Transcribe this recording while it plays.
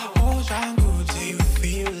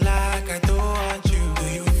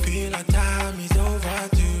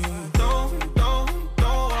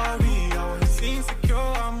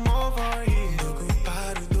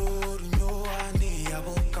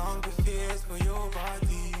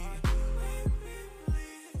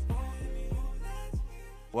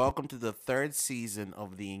Welcome to the third season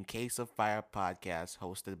of the In Case of Fire podcast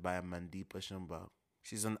hosted by Mandeepa Shumba.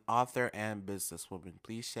 She's an author and businesswoman.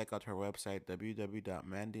 Please check out her website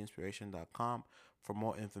www.mandyinspiration.com for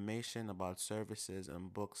more information about services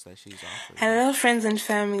and books that she's offering. Hello, friends and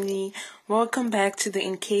family. Welcome back to the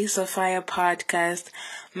In Case of Fire podcast.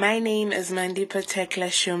 My name is Mandeepa Tekla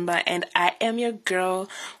Shumba, and I am your girl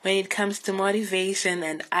when it comes to motivation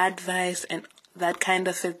and advice and that kind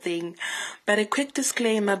of a thing. But a quick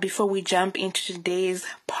disclaimer before we jump into today's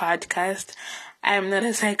podcast. I am not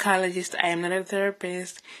a psychologist, I am not a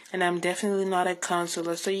therapist, and I'm definitely not a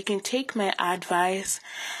counselor. So you can take my advice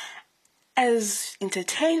as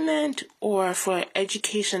entertainment or for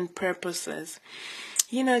education purposes.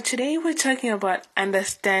 Today we're talking about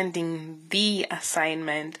understanding the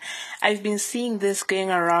assignment. I've been seeing this going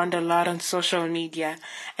around a lot on social media,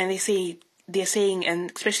 and they're saying,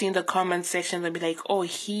 and especially in the comment section, they'll be like, oh,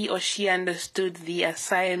 he or she understood the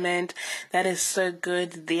assignment. That is so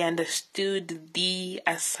good. They understood the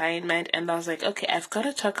assignment. And I was like, okay, I've got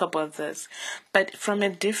to talk about this, but from a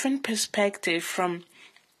different perspective, from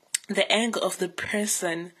the angle of the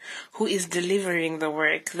person who is delivering the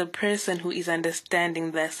work, the person who is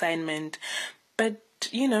understanding the assignment. But,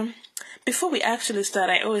 before we actually start,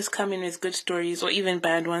 I always come in with good stories or even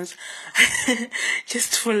bad ones.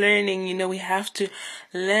 Just for learning, we have to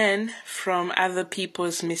learn from other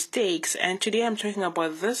people's mistakes. And today I'm talking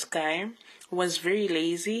about this guy who was very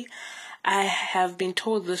lazy. I have been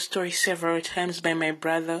told this story several times by my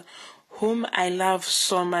brother, whom I love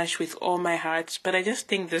so much with all my heart, but I just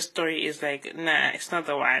think this story is like, nah, it's not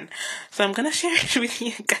the one. So I'm gonna share it with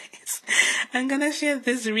you guys. I'm gonna share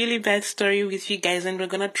this really bad story with you guys, and we're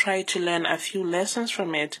gonna try to learn a few lessons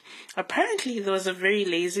from it. Apparently, there was a very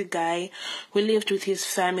lazy guy who lived with his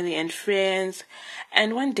family and friends,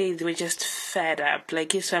 and one day they were just fed up.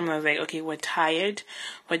 Like, his family was like, okay, we're tired.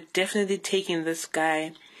 We're definitely taking this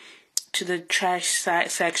guy to the trash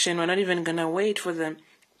section. We're not even gonna wait for them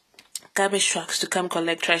garbage trucks to come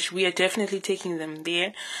collect trash. We are definitely taking them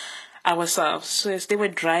there ourselves. So as they were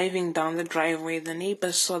driving down the driveway, the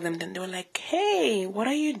neighbors saw them, then they were like, hey, what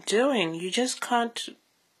are you doing? You just can't,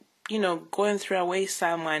 go and throw away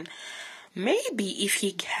someone. Maybe if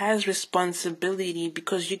he has responsibility,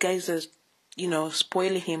 because you guys are,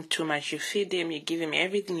 spoiling him too much. You feed him, you give him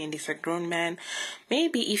everything, and he's a grown man.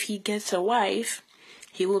 Maybe if he gets a wife,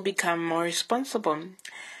 he will become more responsible.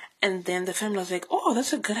 And then the family was like, oh,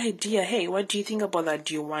 that's a good idea. Hey, what do you think about that?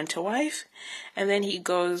 Do you want a wife? And then he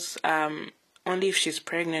goes, only if she's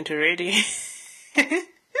pregnant already.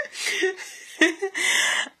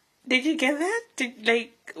 Did you get that?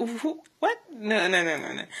 What?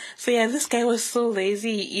 No. So yeah, this guy was so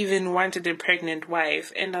lazy, he even wanted a pregnant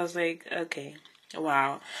wife. And I was like, okay,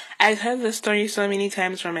 wow. I've heard this story so many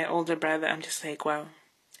times from my older brother. I'm just like, wow,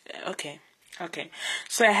 okay.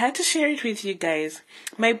 So I had to share it with you guys.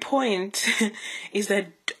 My point is that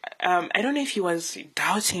I don't know if he was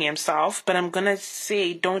doubting himself, but I'm gonna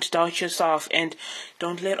say don't doubt yourself and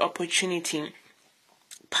don't let opportunity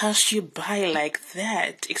pass you by like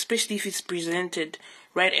that, especially if it's presented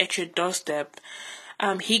right at your doorstep.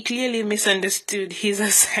 He clearly misunderstood his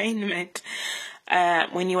assignment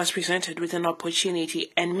when he was presented with an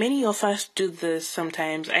opportunity. And many of us do this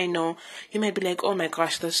sometimes. I know you might be like, oh my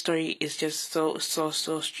gosh, the story is just so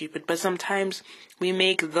stupid. But sometimes we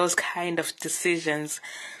make those kind of decisions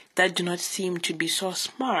that do not seem to be so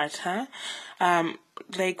smart, huh?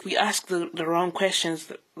 Like, we ask the wrong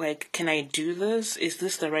questions, like, can I do this? Is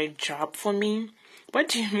this the right job for me? What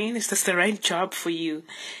do you mean, is this the right job for you?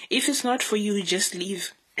 If it's not for you, just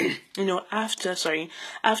leave.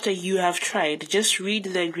 After you have tried, just read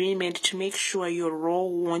the agreement to make sure your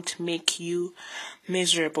role won't make you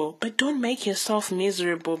miserable. But don't make yourself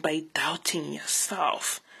miserable by doubting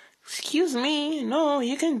yourself. Excuse me, no,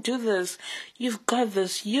 you can do this. You've got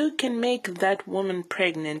this. You can make that woman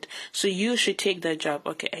pregnant, so you should take that job.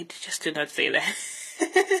 Okay, I just did not say that.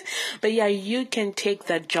 But yeah, you can take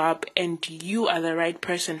that job and you are the right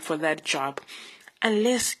person for that job.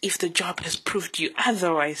 Unless if the job has proved you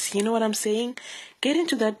otherwise. You know what I'm saying? Get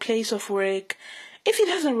into that place of work. If it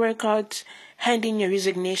doesn't work out, hand in your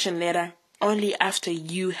resignation letter only after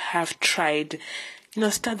you have tried.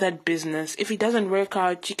 Start that business. If it doesn't work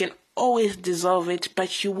out, you can always dissolve it,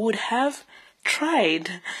 but you would have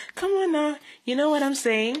tried. Come on now. You know what I'm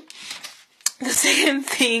saying? The second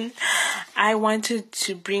thing I wanted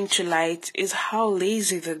to bring to light is how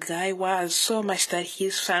lazy the guy was, so much that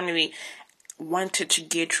his family wanted to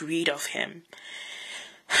get rid of him.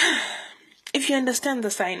 If you understand the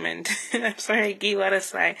assignment, I'm sorry I gave out a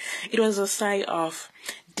sigh. It was a sigh of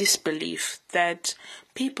disbelief that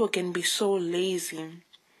people can be so lazy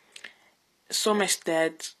so much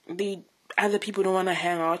that other people don't want to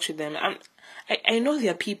hang out with them. I know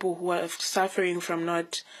there are people who are suffering from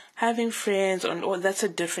not having friends, or that's a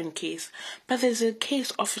different case. But there's a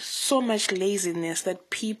case of so much laziness that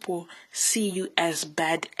people see you as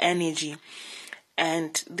bad energy,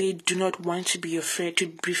 and they do not want to be your friend,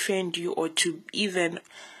 to befriend you, or to even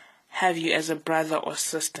have you as a brother or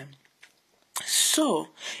sister. So,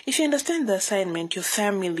 if you understand the assignment, your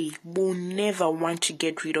family will never want to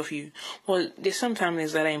get rid of you. Well, there's some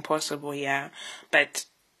families that are impossible, yeah. But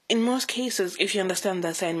in most cases, if you understand the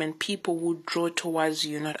assignment, people will draw towards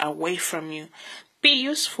you, not away from you. Be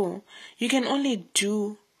useful. You can only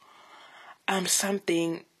do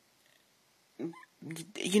something,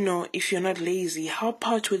 if you're not lazy. Help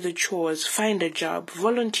out with the chores, find a job,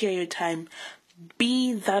 volunteer your time.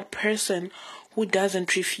 Be that person who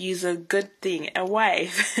doesn't refuse a good thing, a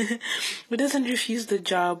wife who doesn't refuse the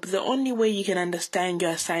job. The only way you can understand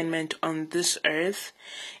your assignment on this earth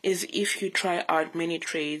is if you try out many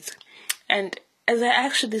trades. And as I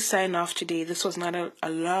actually sign off today, this was not a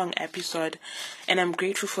long episode, and I'm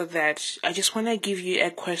grateful for that. I just want to give you a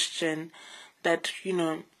question that,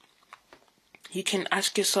 you can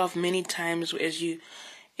ask yourself many times as you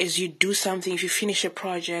do something. If you finish a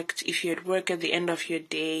project, if you're at work at the end of your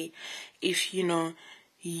day, if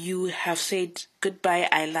you have said goodbye,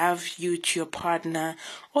 I love you to your partner,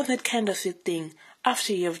 all that kind of a thing.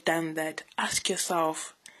 After you've done that, ask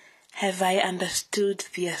yourself, have I understood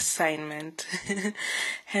the assignment?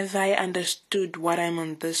 Have I understood what I'm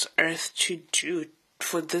on this earth to do?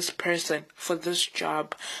 For this person, for this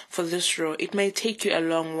job, for this role? It may take you a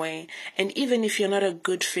long way. And even if you're not a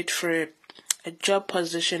good fit for a job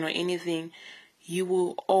position or anything, you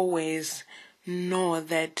will always know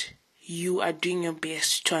that you are doing your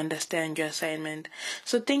best to understand your assignment.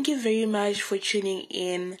 So thank you very much for tuning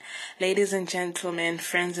in, ladies and gentlemen,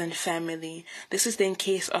 friends and family. This is the In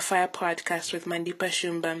Case of Fire podcast with Mandipa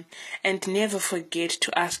Shumba. And never forget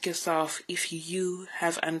to ask yourself if you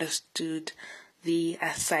have understood the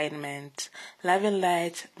assignment. Love and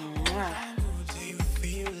light. Mwah.